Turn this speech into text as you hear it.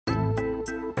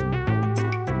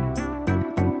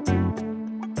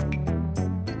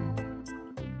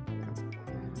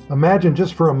Imagine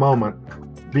just for a moment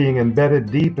being embedded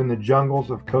deep in the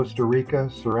jungles of Costa Rica,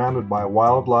 surrounded by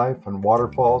wildlife and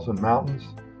waterfalls and mountains,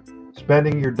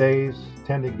 spending your days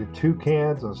tending to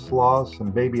toucans and sloths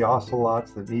and baby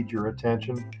ocelots that need your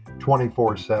attention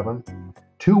 24/7.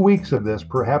 2 weeks of this,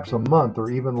 perhaps a month or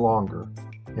even longer,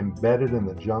 embedded in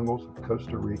the jungles of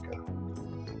Costa Rica.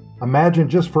 Imagine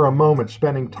just for a moment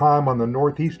spending time on the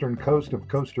northeastern coast of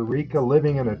Costa Rica,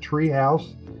 living in a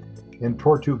treehouse in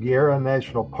Tortuguera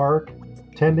National Park,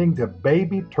 tending to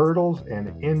baby turtles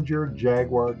and injured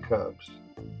jaguar cubs.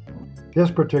 This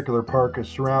particular park is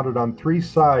surrounded on three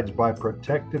sides by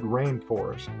protected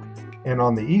rainforest, and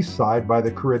on the east side by the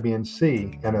Caribbean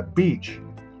Sea and a beach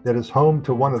that is home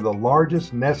to one of the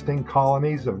largest nesting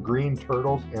colonies of green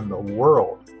turtles in the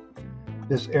world.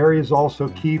 This area is also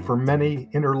key for many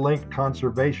interlinked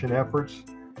conservation efforts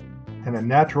and a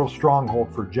natural stronghold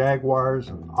for jaguars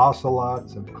and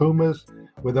ocelots and pumas,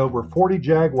 with over 40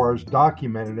 jaguars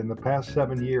documented in the past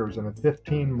 7 years in a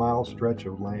 15-mile stretch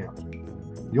of land.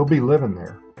 You'll be living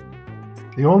there.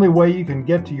 The only way you can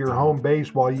get to your home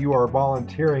base while you are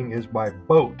volunteering is by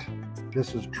boat.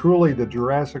 This is truly the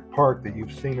Jurassic Park that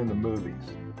you've seen in the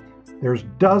movies. There's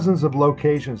dozens of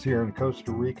locations here in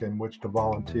Costa Rica in which to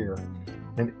volunteer,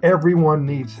 and everyone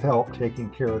needs help taking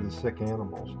care of the sick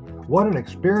animals. What an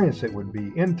experience it would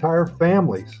be. Entire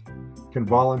families can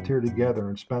volunteer together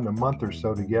and spend a month or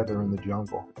so together in the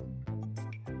jungle.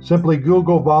 Simply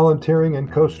Google volunteering in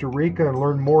Costa Rica and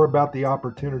learn more about the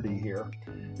opportunity here.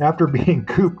 After being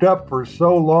cooped up for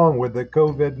so long with the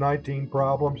COVID-19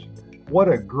 problems, what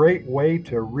a great way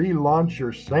to relaunch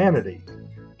your sanity.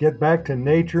 Get back to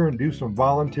nature and do some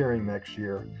volunteering next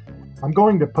year. I'm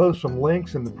going to post some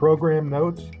links in the program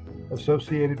notes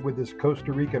associated with this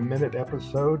Costa Rica Minute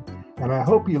episode, and I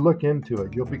hope you look into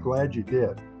it. You'll be glad you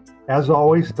did. As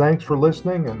always, thanks for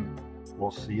listening, and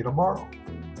we'll see you tomorrow.